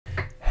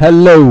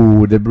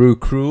Hello, the Brew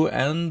Crew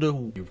and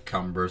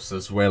newcomers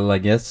as well, I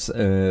guess.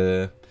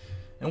 And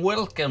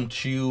welcome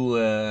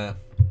to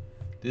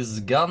this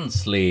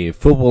Guiseley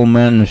Football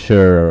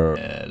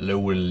Manager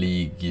lower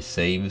league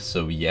save.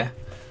 So yeah,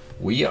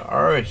 we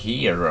are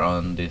here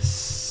on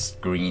this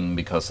screen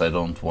because I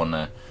don't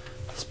wanna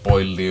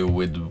spoil you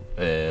with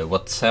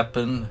what's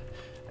happened.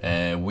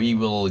 We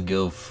will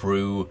go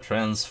through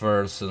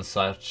transfers and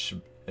such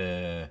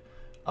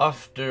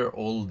after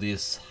all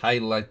these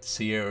highlights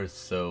here.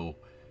 So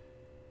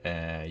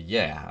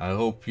yeah, I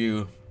hope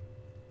you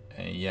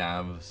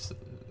I've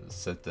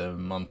set a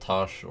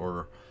montage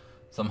or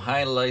some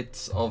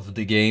highlights of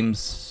the games,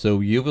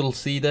 so you will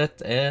see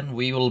that, and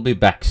we will be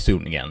back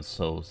soon again.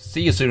 So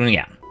see you soon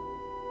again.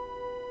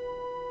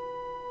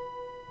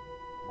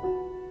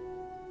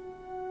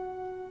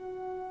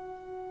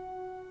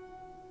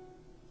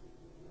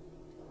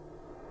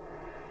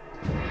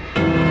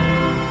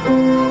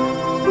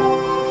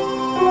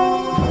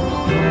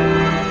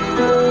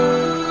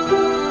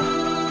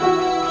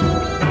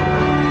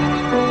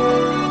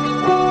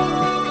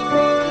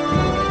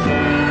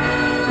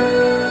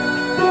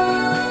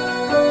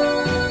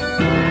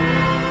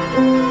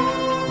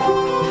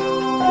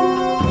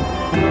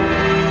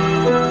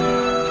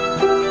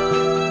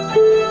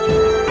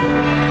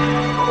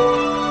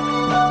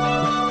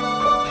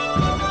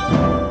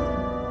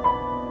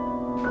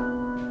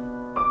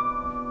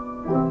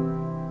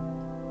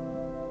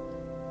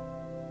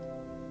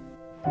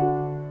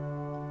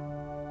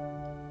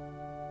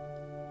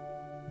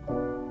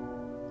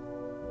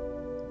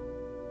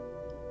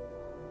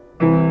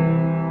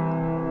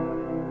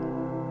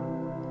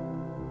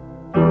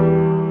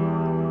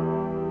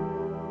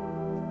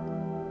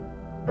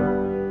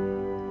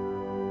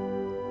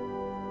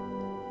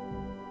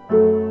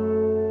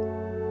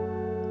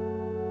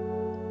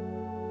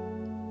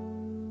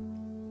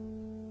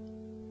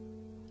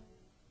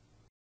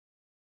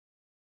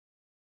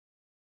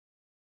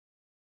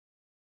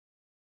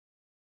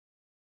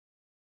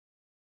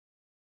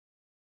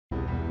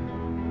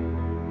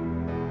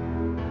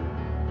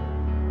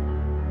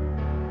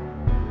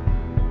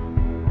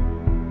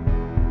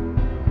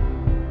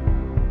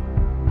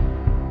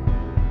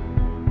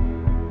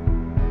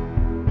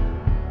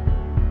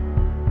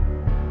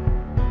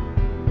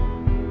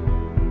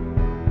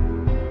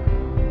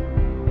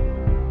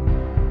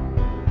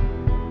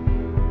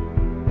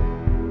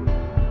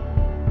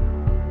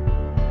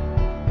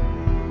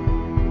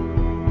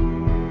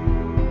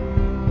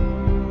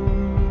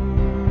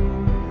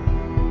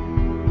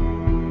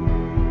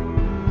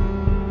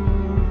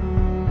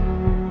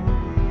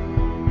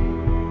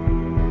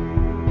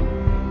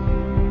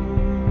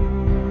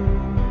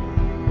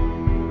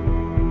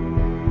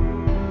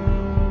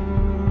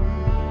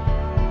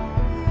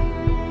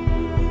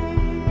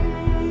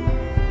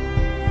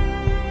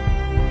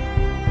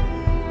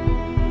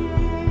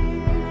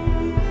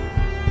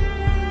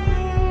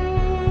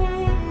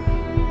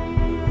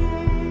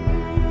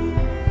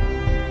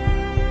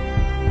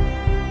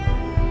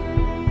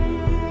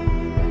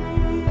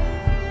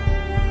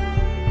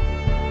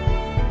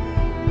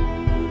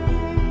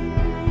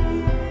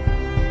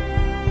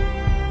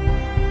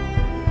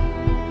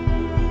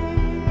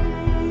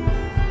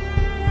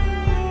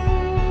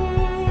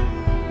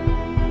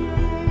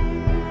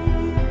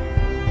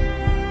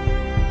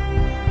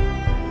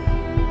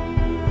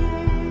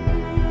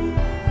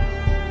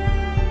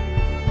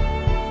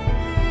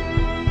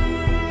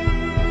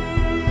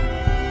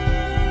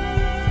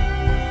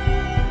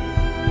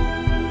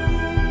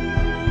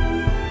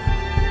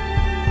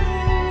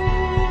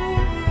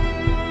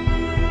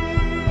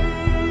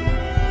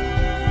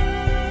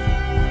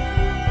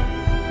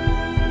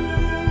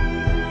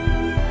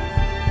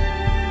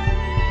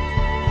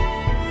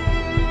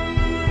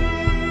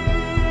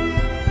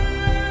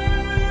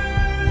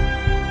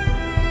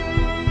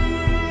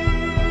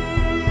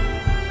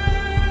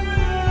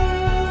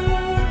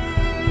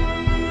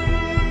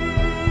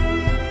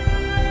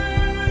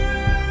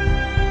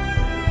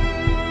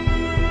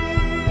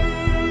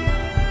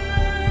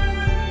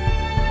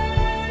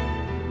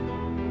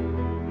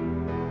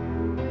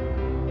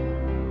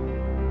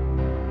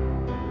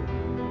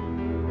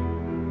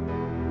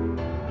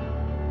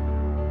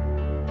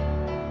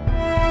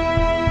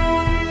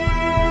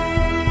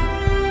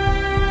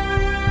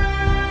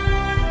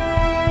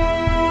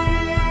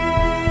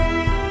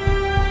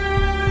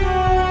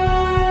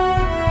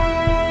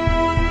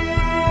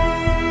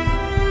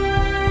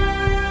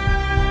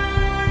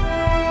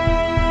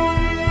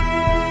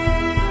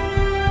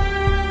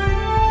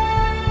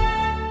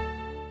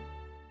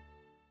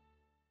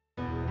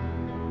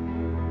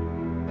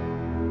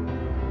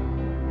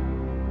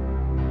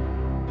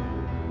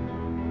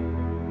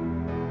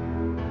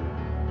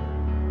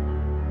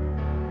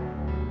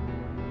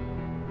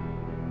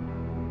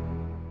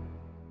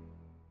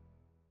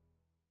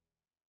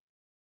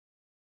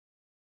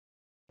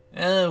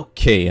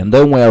 Okay, and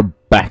then we are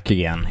back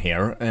again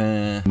here.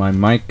 My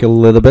mic a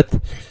little bit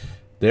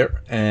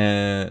there.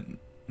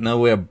 now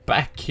we're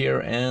back here,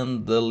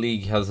 and the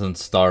league hasn't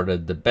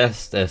started the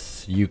best,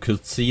 as you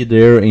could see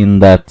there in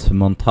that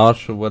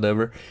montage or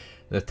whatever,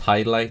 that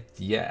highlight.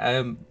 Yeah,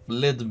 I'm a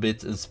little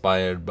bit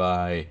inspired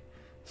by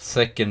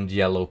second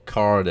yellow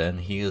card, and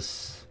he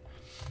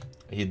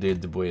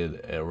did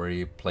with where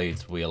he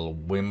plays with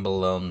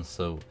Wimbledon,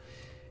 so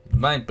it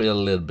might be a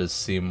little bit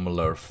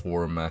similar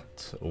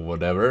format or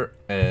whatever.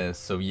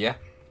 So yeah,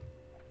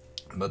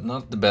 but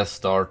not the best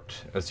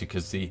start, as you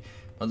can see.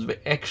 But we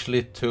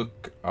actually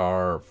took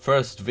our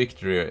first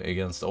victory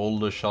against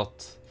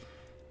Aldershot,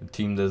 the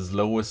team that's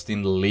lowest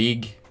in the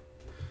league.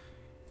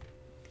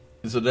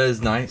 So that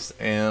is nice,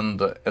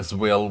 and as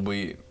well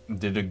we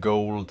did a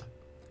gold.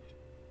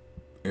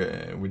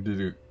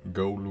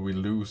 We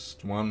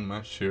lost one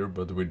match here,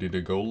 but we did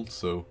a goal.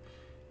 So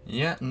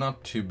yeah,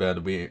 not too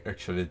bad. We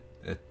actually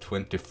at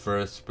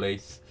 21st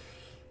place.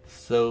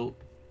 So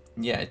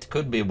yeah, it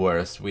could be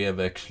worse. We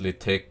have actually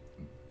taken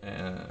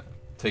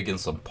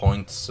some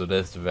points, so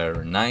that's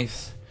very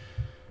nice.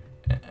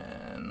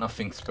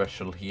 Nothing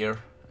special here.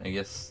 I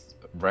guess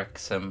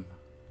Wrexham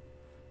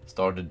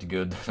started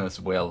good as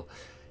well.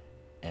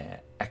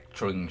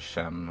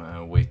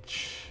 Actringham,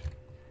 which,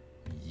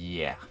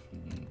 yeah,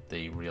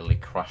 they really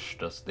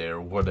crushed us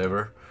there,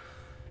 whatever.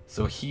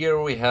 So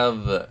here we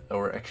have,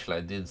 or actually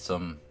I did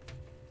some,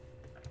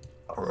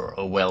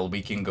 well,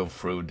 we can go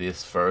through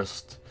this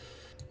first.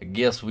 I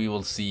guess we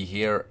will see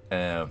here,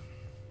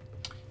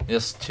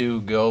 just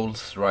 2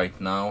 goals right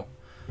now.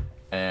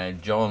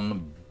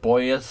 John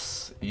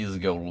Boyes, his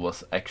goal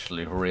was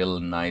actually real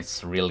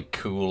nice, really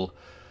cool.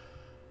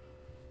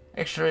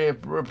 Actually, a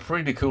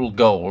pretty cool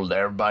goal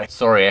there.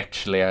 Sorry,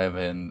 actually, I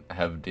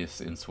have this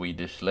in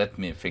Swedish. Let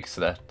me fix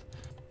that.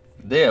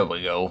 There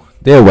we go.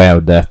 There we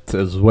have that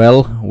as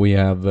well. We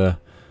have the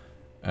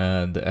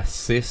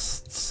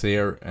assists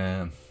here.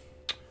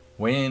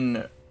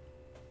 Wayne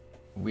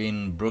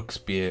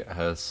Brooksby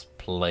has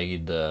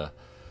played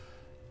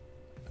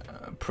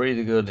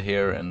pretty good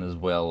here, and as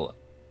well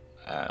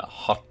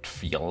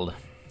Hotfield,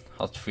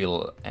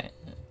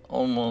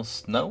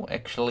 almost, no,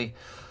 actually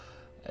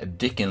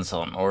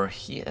Dickinson, or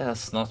he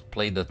has not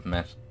played that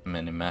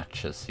many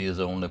matches. He has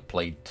only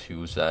played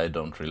 2, so I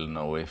don't really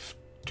know if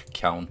to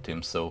count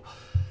him. So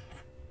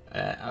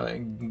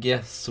I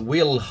guess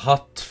Will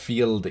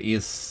Hotfield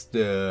is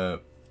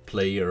the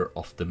player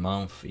of the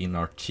month in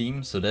our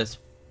team, so that's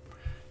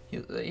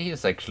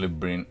he's actually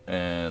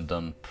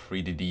done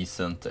pretty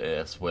decent,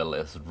 as well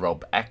as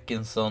Rob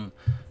Atkinson.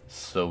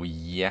 So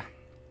yeah,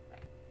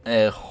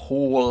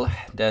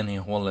 Danny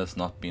Hall has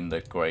not been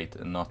that great,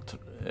 and not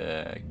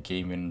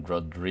Gavin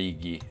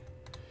Rodriguez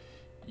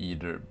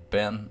either.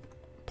 Ben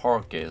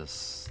Park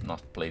has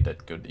not played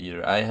that good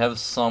either. I have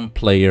some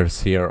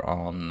players here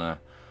on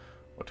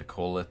what do you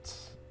call it,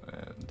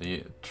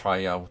 the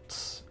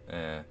tryouts.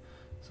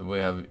 So we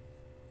have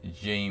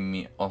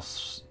Jamie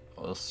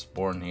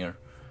Osborne here.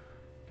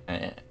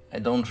 I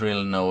don't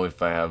really know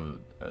if I have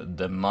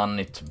the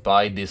money to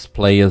buy these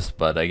players,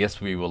 but I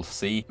guess we will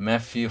see.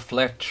 Matthew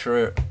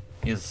Fletcher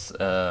is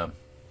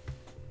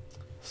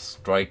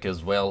strike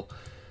as well.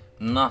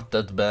 Not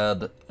that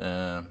bad.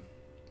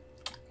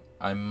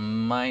 I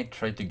might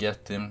try to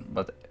get him,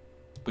 but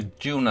we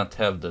do not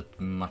have that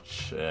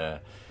much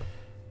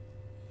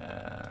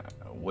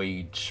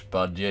wage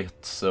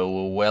budget,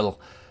 so well,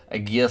 I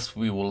guess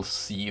we will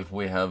see if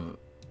we have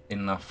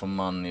enough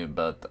money,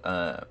 but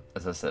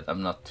as I said,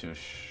 I'm not too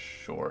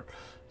sure.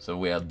 So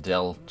we have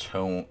Del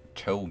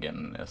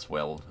Chogan as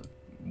well.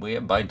 We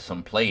have bought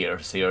some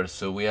players here,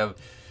 so we have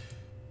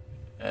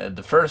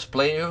the first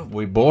player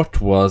we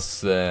bought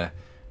was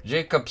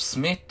Jacob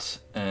Smith.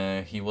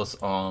 He was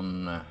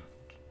on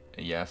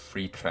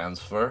free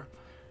transfer,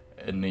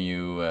 a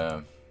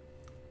new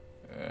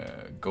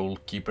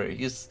goalkeeper.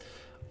 He's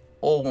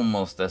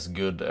almost as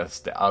good as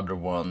the other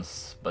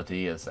ones, but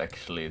he is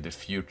actually the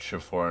future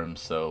for him,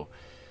 so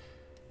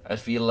I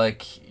feel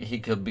like he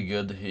could be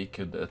good. He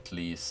could at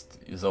least,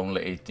 he's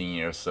only 18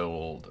 years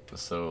old,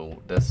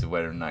 so that's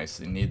very nice,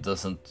 and he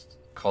doesn't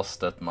cost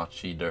that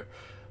much either.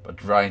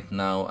 But right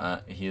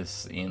now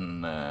he's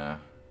in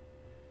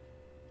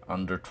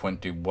under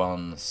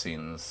 21,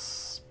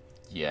 since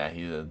he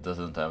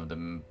doesn't have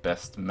the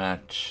best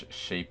match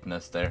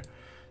shapeness there.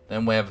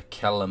 Then we have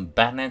Callum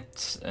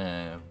Bennett,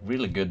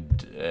 really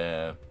good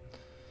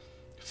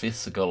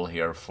physical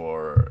here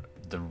for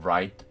the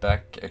right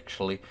back.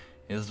 Actually,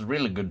 he has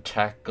really good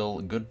tackle,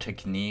 good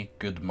technique,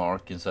 good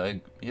marking. So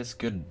he has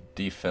good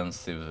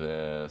defensive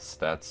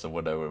stats or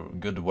whatever,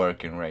 good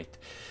working rate.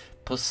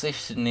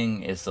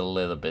 Positioning is a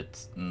little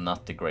bit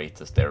not the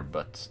greatest there,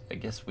 but I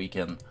guess we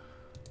can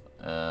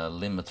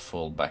limit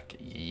fullback.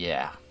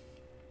 Yeah,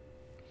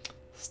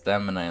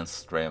 stamina and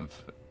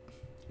strength.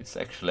 It's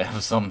actually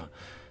have some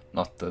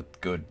not that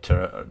good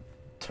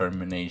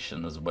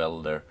termination as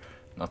well there,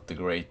 not the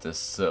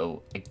greatest,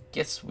 so I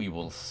guess we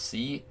will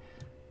see.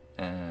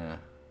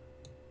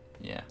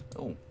 Yeah,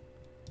 oh,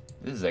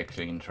 this is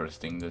actually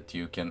interesting that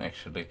you can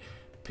actually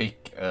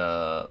pick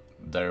a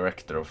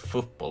director of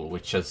football,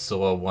 which I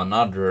saw one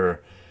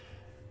other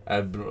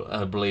I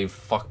believe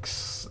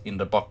Fox in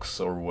the Box,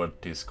 or what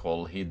it's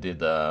called, he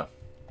did a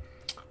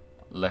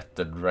let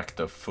the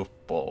director of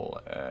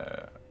football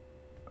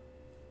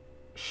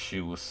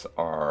choose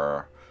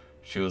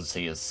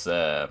his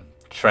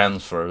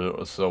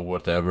transfers or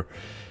whatever.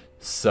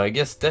 So I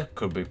guess that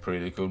could be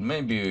pretty cool.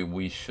 Maybe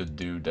we should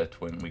do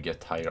that when we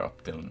get higher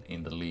up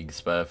in the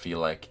leagues, but I feel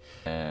like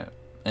and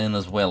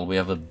as well we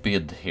have a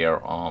bid here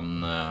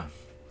on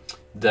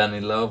Danny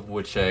Love,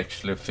 which I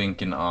actually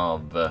thinking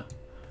of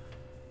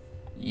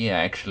yeah,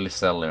 actually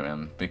selling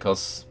him,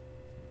 because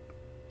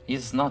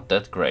he's not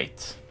that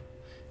great.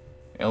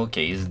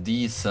 Okay, he's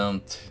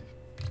decent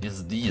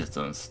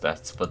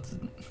stats, but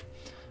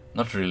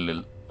not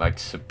really like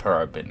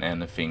superb in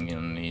anything,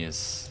 and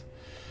he's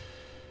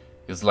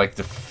like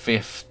the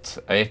 5th.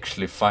 I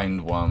actually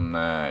find one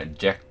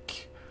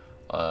Jack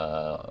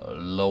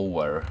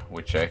lower,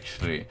 which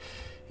actually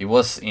he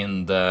was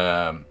in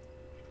the,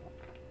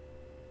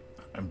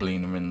 I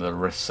believe, in the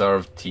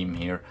reserve team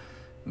here,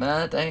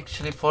 but I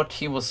actually thought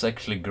he was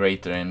actually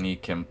greater, and he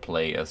can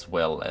play as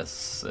well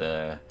as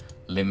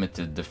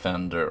limited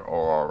defender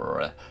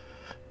or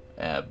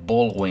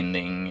ball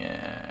winning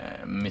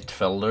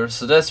midfielder,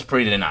 so that's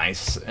pretty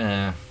nice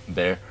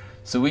there.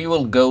 So we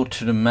will go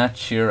to the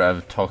match here.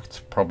 I've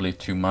talked probably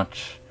too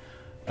much.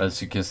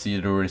 As you can see,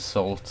 the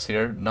results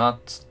here,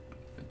 not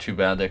too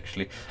bad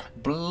actually. I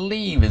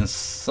believe in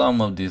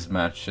some of these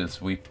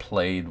matches we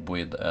played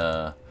with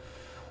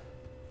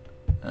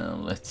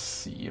let's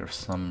see your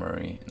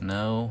summary.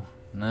 No,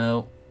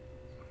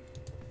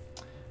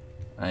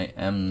 I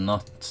am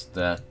not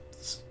that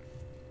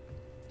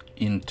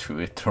into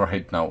it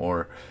right now,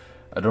 or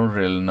I don't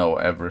really know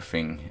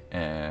everything.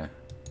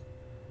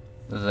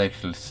 Let's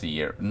actually see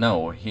here.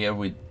 No, here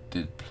we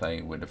did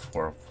play with a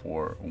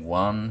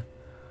 4-4-1.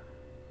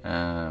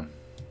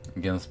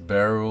 Against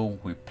Barrow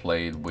we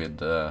played with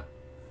 4-4.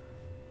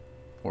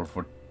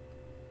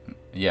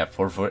 Yeah,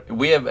 4-4.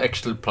 We have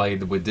actually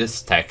played with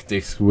this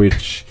tactics,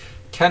 which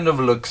kind of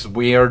looks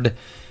weird,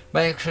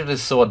 but I actually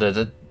saw that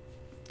it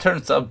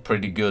turns out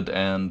pretty good.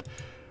 And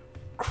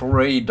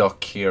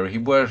Craydock here, he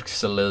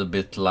works a little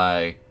bit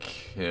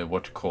like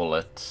what you call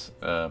it,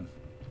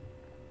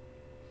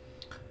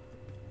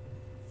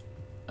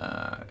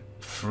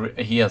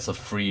 he has a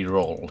free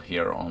roll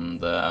here on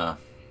the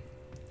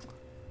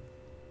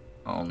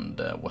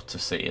what to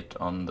say it,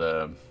 on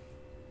the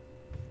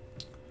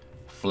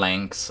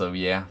flanks, so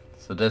yeah,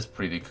 so that's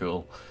pretty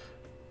cool.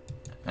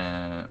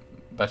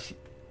 But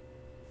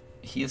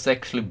he's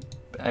actually,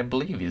 I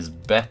believe he's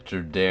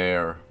better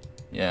there,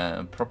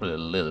 yeah, probably a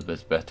little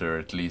bit better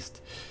at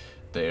least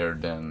there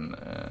than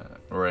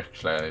or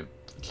actually I've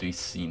at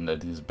least seen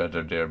that he's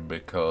better there,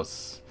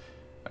 because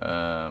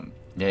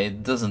yeah,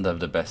 it doesn't have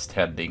the best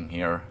heading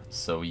here,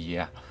 so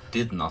yeah,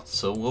 did not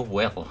so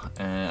well.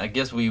 I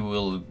guess we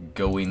will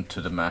go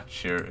into the match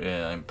here.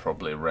 I'm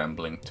probably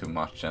rambling too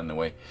much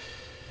anyway.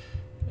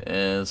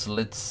 So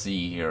let's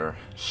see here.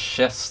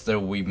 Chester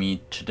we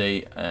meet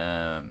today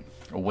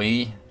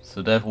away,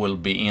 so that will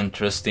be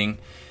interesting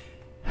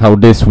how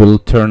this will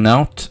turn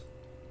out.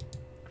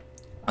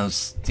 I'm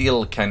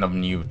still kind of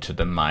new to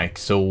the mic,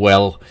 so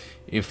well,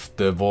 if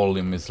the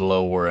volume is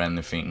low or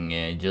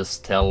anything,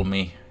 just tell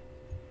me.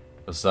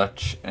 As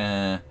such,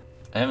 I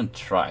haven't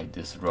tried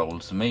this role,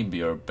 so maybe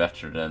you're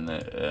better than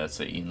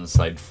say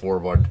inside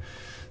forward.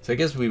 So I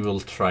guess we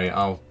will try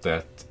out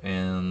that.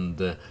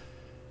 And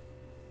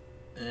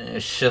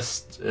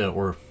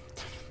or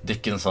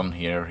Dickinson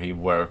here, he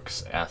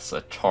works as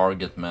a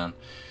target man.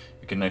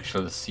 You can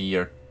actually see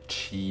your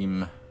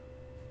team.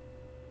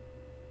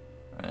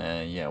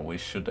 Yeah, we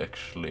should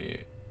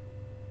actually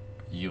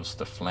use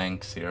the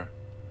flanks here.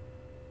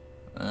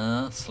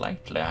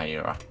 Slightly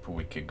higher up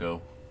we could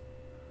go.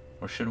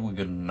 Or should we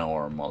go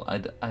normal?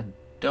 I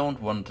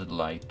don't want to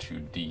lie too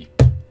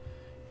deep.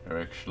 Here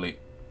actually.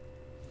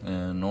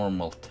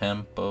 Normal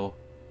tempo.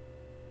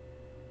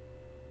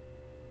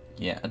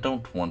 Yeah, I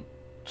don't want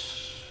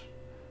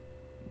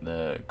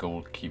the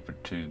goalkeeper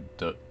to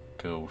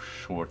go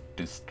short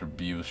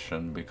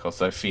distribution,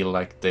 because I feel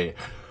like they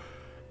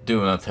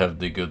do not have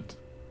the good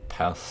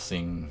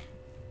passing,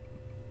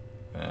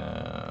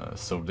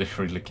 so they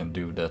really can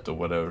do that or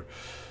whatever.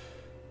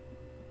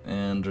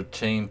 And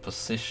retain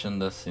position,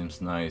 that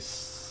seems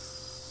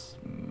nice.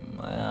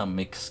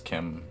 Mix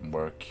can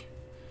work.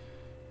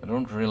 I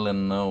don't really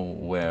know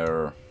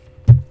where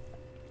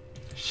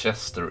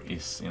Chester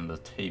is in the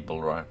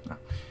table right now.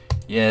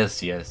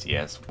 Yes,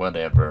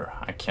 whatever.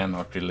 I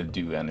cannot really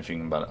do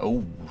anything about it.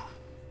 Oh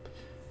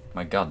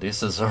my god,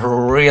 this is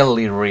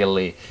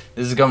really,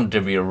 this is going to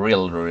be a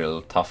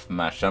real tough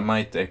match. I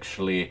might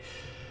actually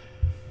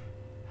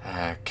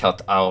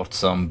cut out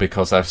some,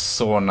 because I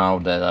saw now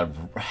that I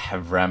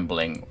have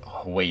rambling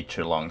way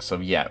too long. So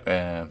yeah,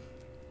 a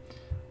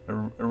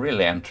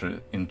really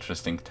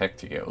interesting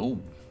tactic. Oh,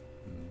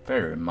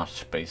 very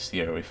much space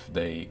here if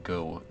they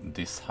go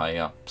this high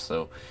up.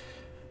 So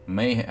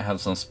may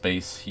have some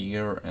space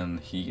here and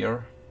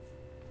here.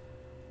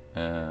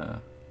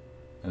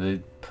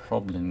 They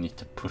probably need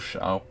to push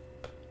up.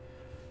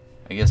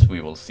 I guess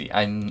we will see.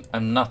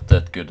 I'm not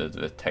that good at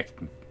the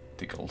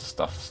technical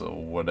stuff, so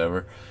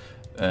whatever.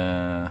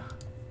 I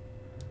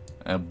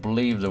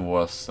believe there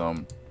was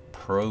some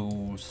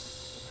pro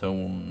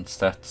zone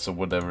stats or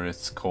whatever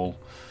it's called.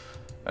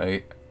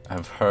 I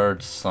have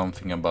heard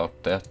something about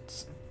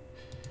that.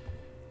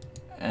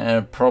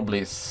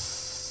 Probably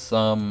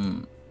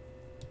somehow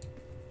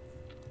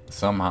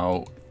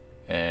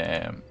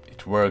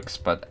it works,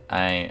 but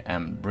I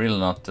am really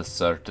not as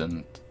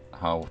certain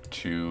how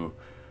to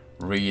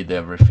read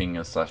everything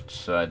as such.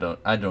 So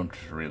I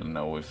don't really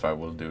know if I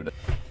will do that.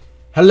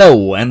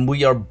 Hello, and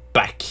we are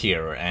back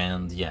here,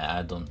 and yeah,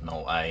 I don't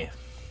know,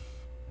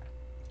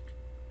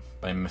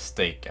 by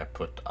mistake I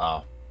put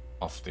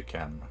off the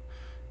camera.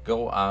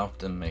 Go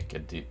out and make a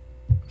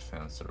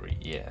defensory.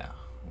 Yeah,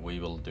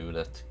 we will do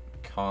that.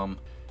 Calm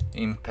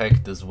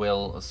impact as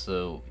well,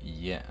 so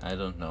yeah, I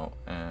don't know.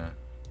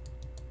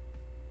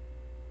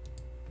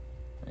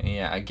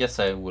 Yeah, I guess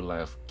I will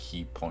have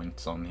key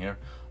points on here.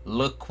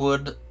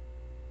 Lookwood,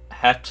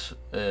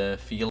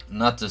 Hatfield,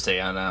 not to say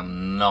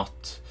I'm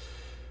not...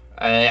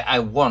 I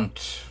want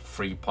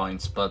 3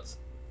 points, but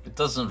it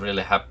doesn't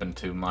really happen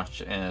too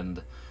much,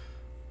 and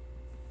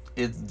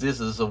this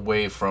is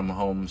away from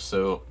home,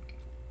 so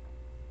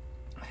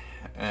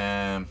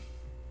a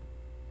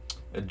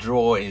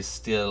draw is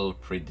still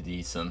pretty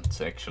decent,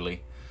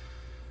 actually.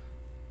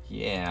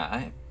 Yeah,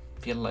 I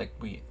feel like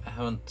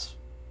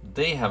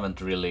they haven't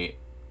really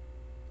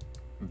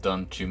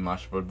done too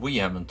much, but we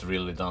haven't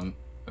really done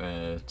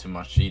too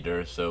much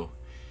either, so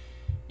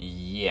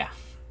yeah.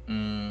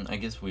 I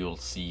guess we will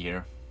see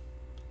here.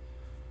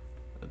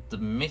 The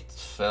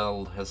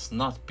midfield has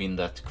not been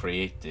that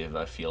creative,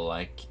 I feel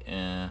like,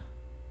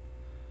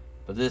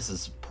 but this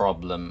is a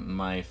problem.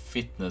 My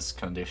fitness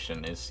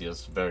condition is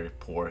just very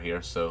poor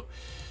here, so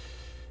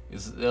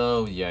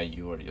oh yeah,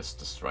 you are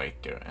just a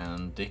striker.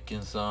 And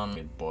Dickinson,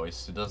 with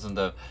boys, he doesn't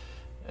have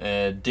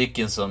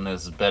Dickinson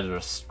has better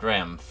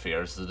strength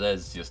here, so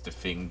that's just the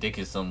thing.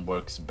 Dickinson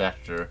works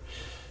better.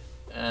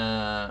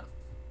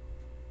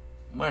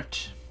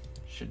 What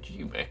should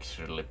you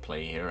actually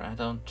play here? I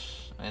don't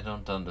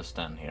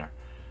understand here.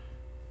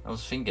 I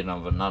was thinking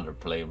of another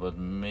play, but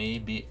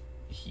maybe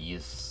he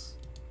is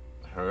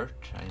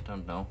hurt. I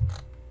don't know.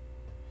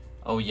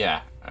 Oh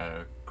yeah,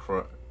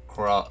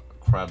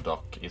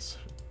 Craddock is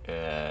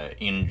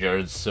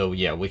injured, so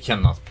yeah, we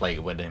cannot play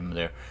with him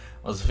there.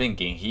 I was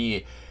thinking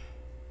he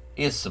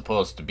is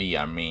supposed to be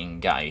our main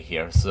guy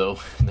here, so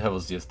that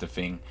was just the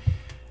thing.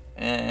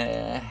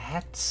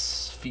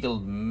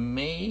 Hatfield,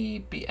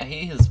 maybe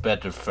he has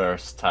better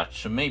first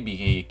touch, so maybe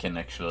he can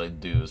actually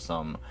do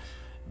some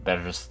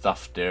better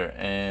stuff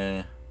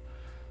there.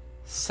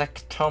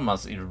 Zach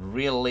Thomas is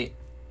really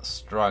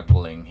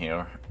struggling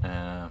here,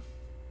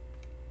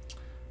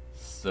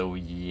 so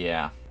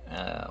yeah,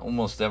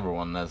 almost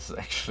everyone has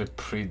actually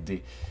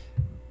pretty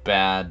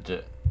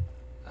bad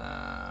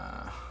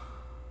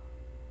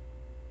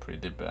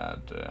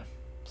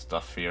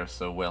stuff here.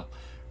 So well,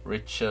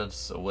 Richards,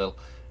 so well.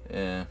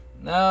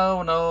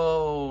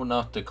 No,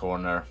 not the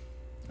corner.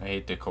 I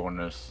hate the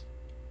corners.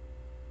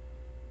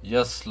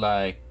 Just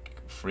like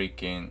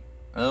freaking...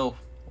 Oh,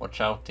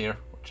 watch out here.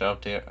 Watch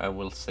out here. I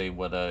will say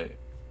what I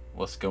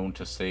was going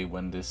to say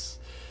when this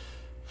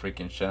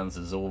freaking chance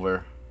is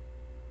over.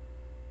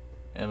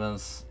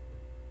 Evans.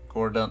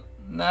 Gordon.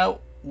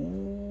 No.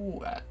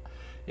 Ooh.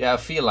 Yeah, I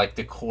feel like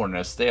the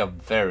corners, they are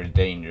very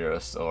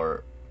dangerous,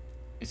 or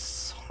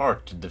it's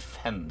hard to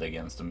defend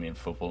against them in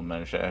Football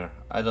Manager.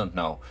 I don't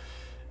know.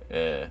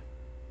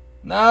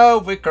 No,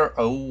 Vicar.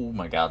 Oh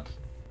my god.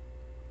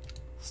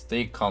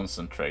 Stay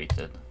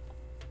concentrated.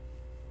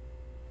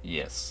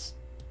 Yes.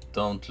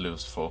 Don't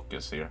lose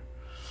focus here.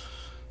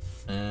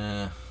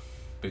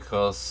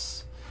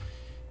 Because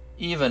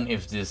even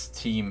if this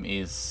team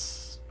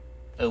is...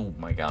 Oh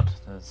my god,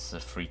 that's a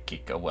free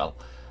kick. Oh well.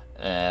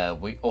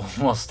 We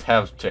almost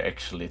have to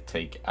actually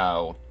take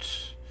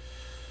out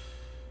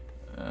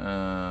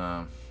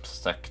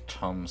Zach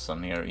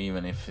Thompson here,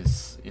 even if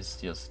it's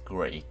just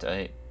great.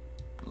 I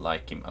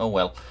like him. Oh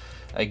well,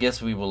 I guess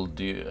we will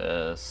do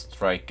a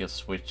striker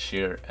switch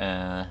here.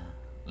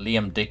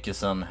 Liam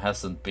Dickinson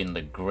hasn't been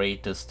the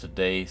greatest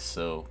today,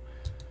 so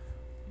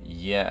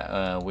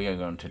yeah, we are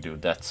going to do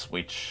that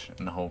switch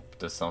and hope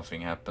that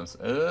something happens.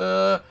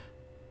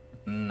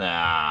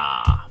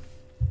 Nah.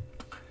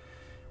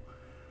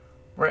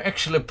 We're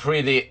actually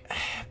pretty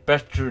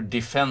better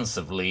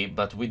defensively,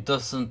 but we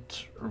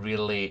doesn't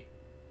really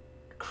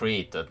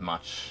create that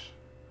much.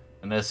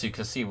 And as you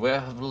can see, we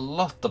have a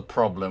lot of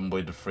problem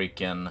with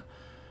freaking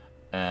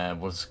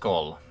what's it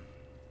called?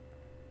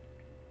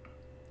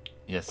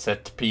 Yeah,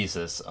 set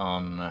pieces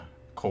on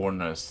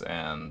corners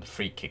and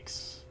free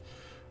kicks,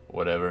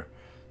 whatever.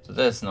 So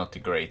that's not the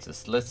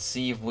greatest. Let's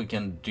see if we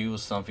can do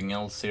something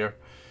else here.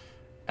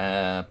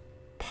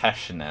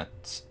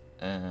 Passionate.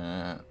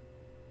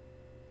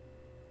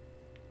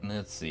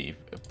 Let's see,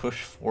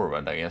 push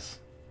forward, I guess.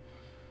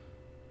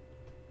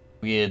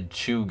 We had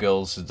 2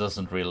 goals. It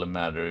doesn't really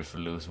matter if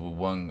we lose with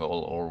 1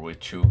 goal or with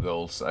 2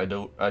 goals. I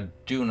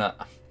do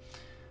not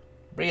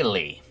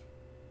really.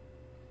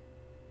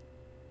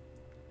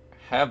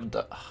 have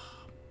the...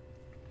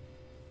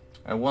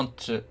 I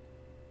want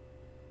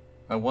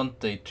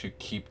they to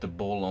keep the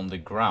ball on the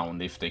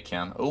ground if they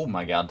can. Oh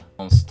my god.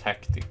 On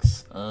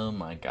tactics. Oh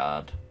my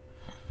god.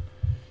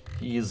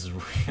 He is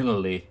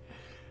really,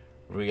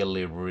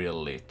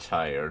 really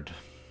tired.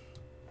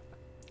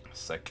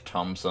 Zach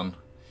Thompson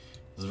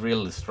is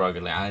really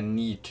struggling. I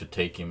need to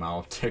take him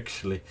out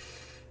actually.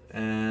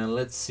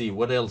 Let's see,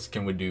 what else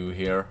can we do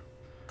here?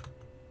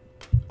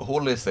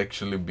 Holly's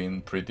actually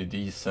been pretty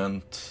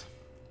decent.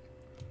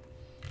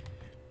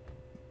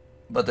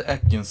 But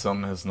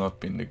Atkinson has not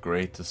been the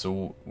greatest,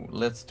 so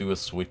let's do a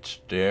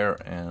switch there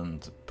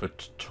and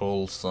put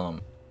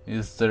Tolson.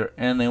 Is there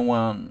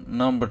anyone?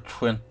 Number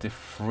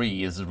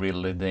 23 is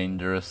really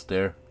dangerous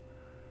there.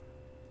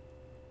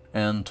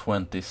 And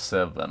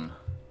 27.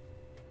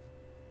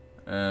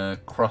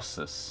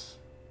 Crosses.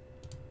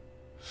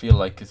 Feel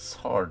like it's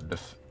hard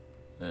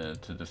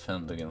to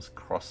defend against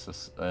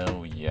crosses.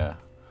 Oh yeah.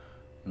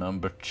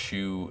 Number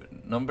 2.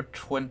 Number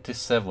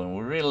 27.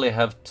 We really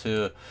have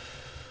to...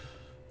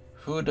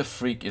 Who the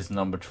freak is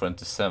number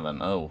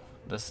 27? Oh,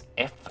 that's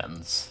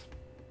Evans.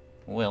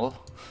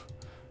 Well,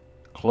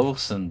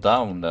 close him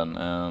down then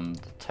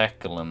and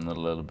tackle him a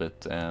little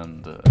bit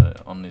and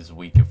on his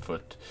weaker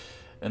foot.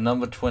 And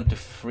number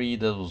 23,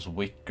 that was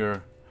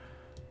Wicker.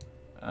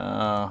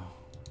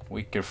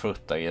 Weaker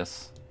foot, I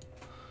guess.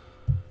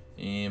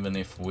 Even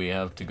if we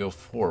have to go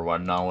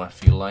forward now, I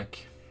feel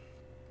like.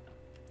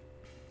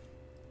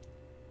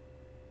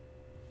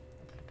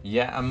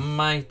 Yeah, I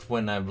might,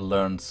 when I've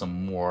learned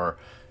some more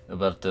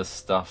about this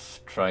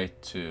stuff, try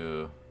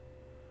to...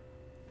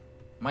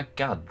 My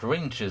god,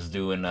 Range is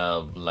doing a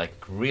like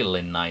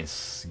really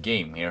nice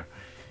game here.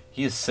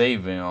 He's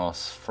saving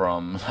us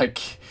from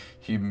like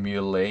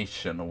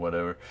humiliation or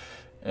whatever.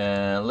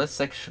 Let's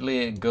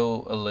actually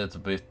go a little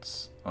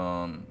bit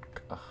on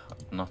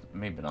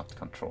maybe not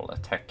control,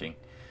 attacking.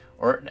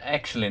 Or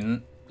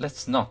actually,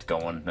 let's not go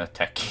on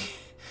attacking.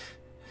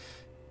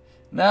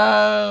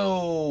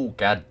 No!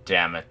 God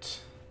damn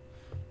it.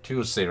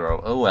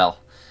 2-0. Oh well.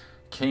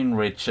 Kane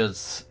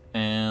Richards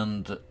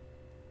and...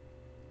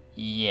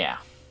 yeah.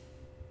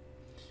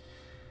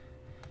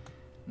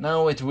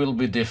 Now it will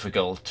be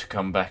difficult to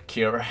come back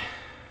here.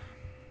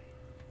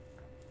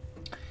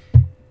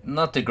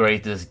 Not the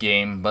greatest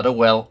game, but oh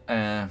well.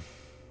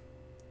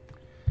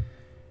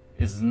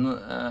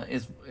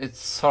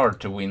 It's hard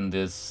to win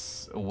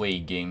this away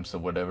games or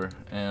whatever.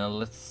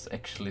 Let's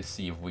actually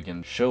see if we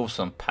can show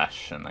some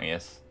passion, I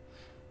guess.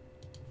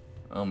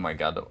 Oh my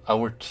god,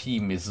 our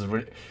team's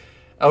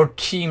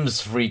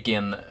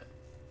freaking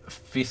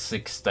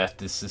physics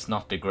status is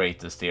not the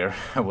greatest here,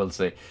 I will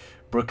say.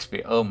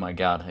 Brooksby, oh my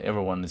god,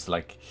 everyone is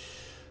like...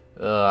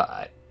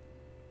 I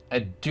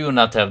do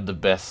not have the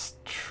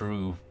best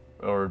troop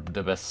or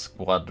the best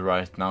squad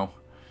right now.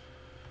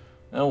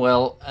 Oh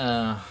well,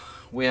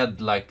 we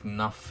had like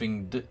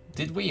nothing.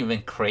 Did we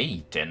even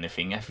create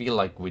anything? I feel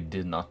like we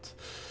did not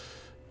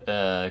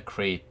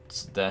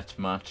create that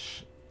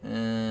much.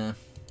 Yeah,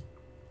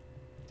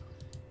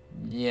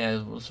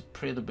 it was a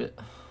pretty bit...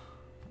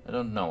 I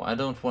don't know. I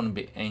don't want to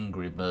be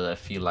angry, but I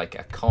feel like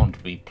I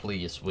can't be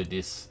pleased with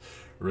this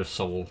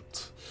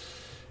result.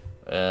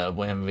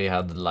 When we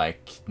had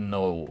like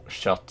no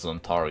shots on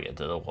target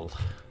at all.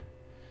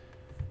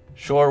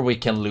 Sure, we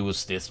can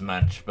lose this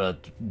match,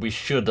 but we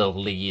should at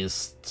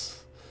least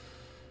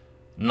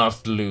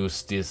not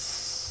lose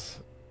this,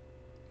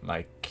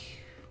 like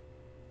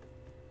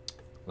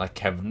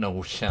have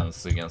no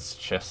chance against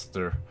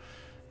Chester.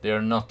 They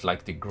are not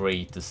like the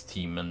greatest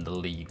team in the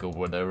league or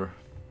whatever.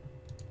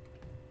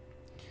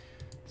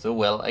 So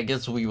well, I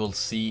guess we will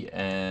see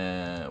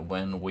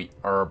when we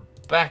are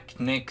back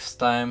next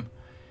time.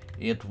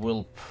 It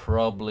will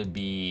probably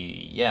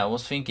be, yeah, I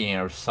was thinking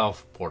here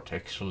Southport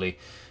actually,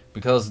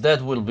 because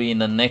that will be in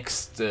the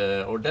next,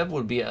 or that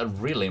will be a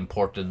really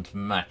important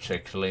match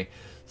actually.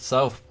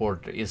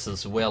 Southport is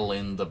as well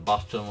in the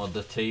bottom of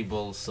the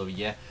table, so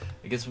yeah,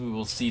 I guess we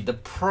will see. The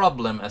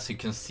problem, as you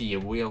can see,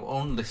 we have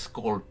only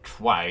scored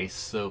twice,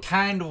 so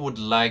kind of would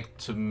like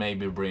to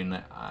maybe bring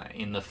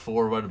in a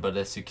forward, but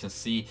as you can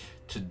see,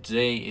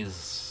 today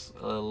is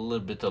a little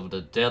bit of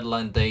the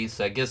deadline day,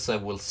 so I guess I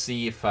will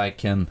see if I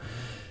can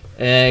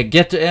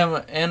get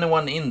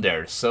anyone in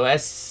there. So I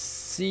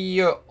see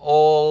you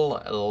all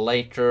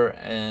later,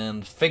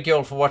 and thank you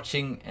all for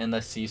watching, and I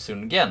see you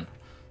soon again.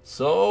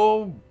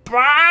 So,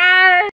 bye!